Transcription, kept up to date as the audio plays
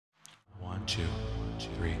2,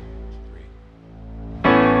 3.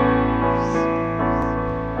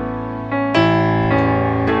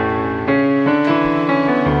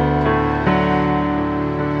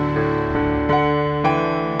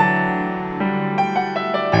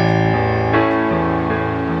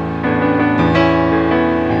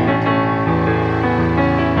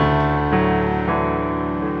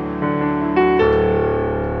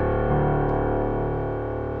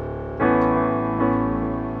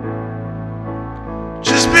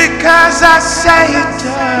 Because I say it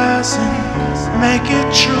doesn't make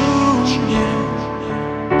it true, yeah.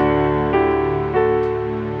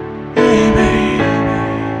 Baby.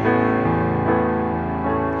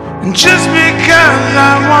 And just because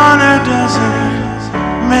I want her doesn't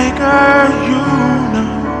make her you,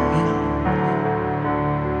 know.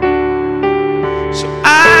 So I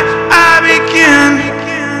begin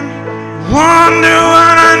wonder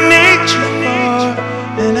what I need you for,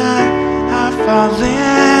 and I fall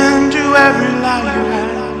into every lie you had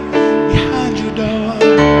behind your door.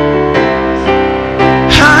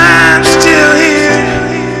 I'm still here,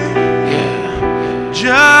 yeah,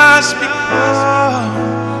 just because.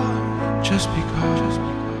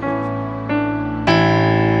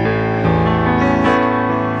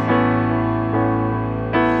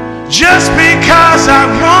 Just because I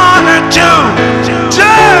wanna do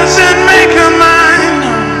doesn't make her mine,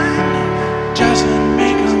 doesn't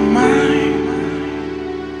make her mine.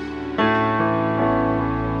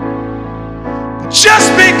 Just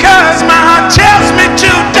because my heart tells me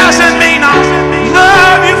to doesn't mean I'll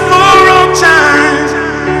love you for all time,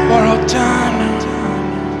 for all time.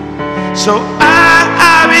 So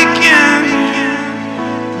I begin to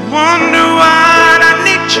wonder what I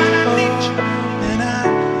need you for, and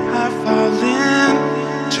I fall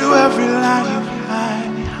into every lie you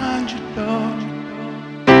hide behind your door.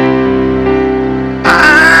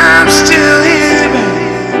 I'm still here,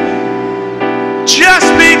 baby, just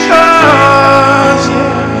because.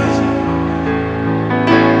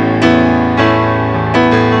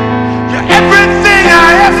 You're everything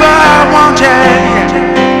I ever wanted,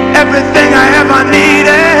 everything I ever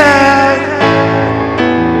needed.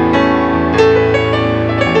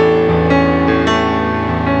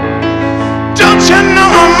 Don't you know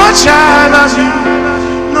how much I love you?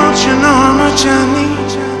 Don't you know how much I need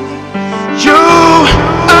you? Oh,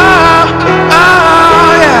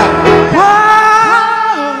 yeah.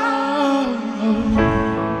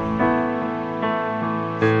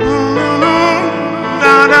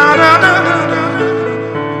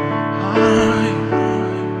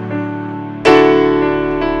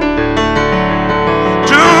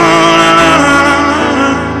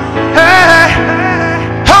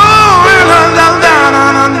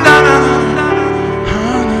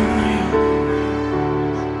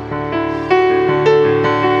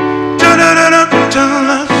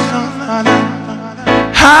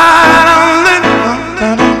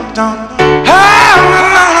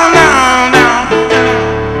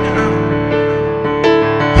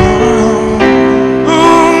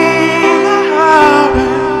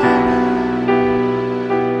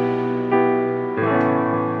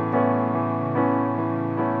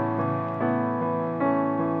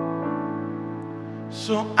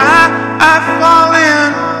 So I fall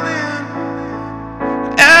in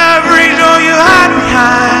every door you hide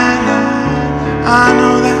behind. I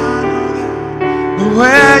know that the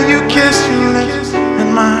way you kiss your lips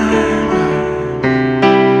and mine.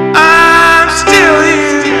 I'm still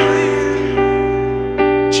here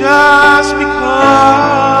just because.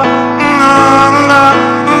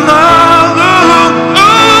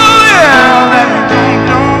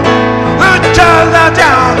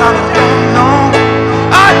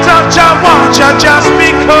 I want you just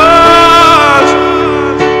because,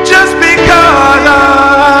 just because,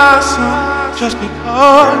 just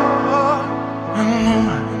because. I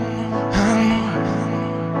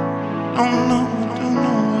don't know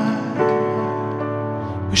why.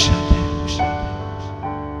 Wish I did.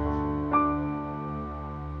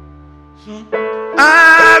 So I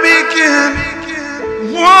begin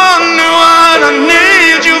wonder what I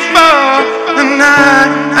need you for, and I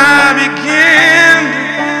begin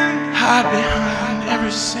hide behind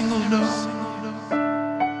every single door.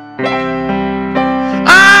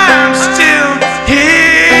 I'm still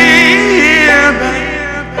here,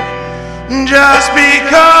 baby, just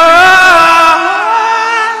because,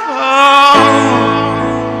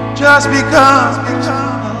 just because.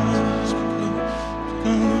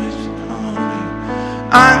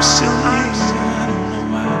 I'm still here, I don't know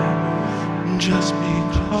why, just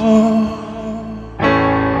because.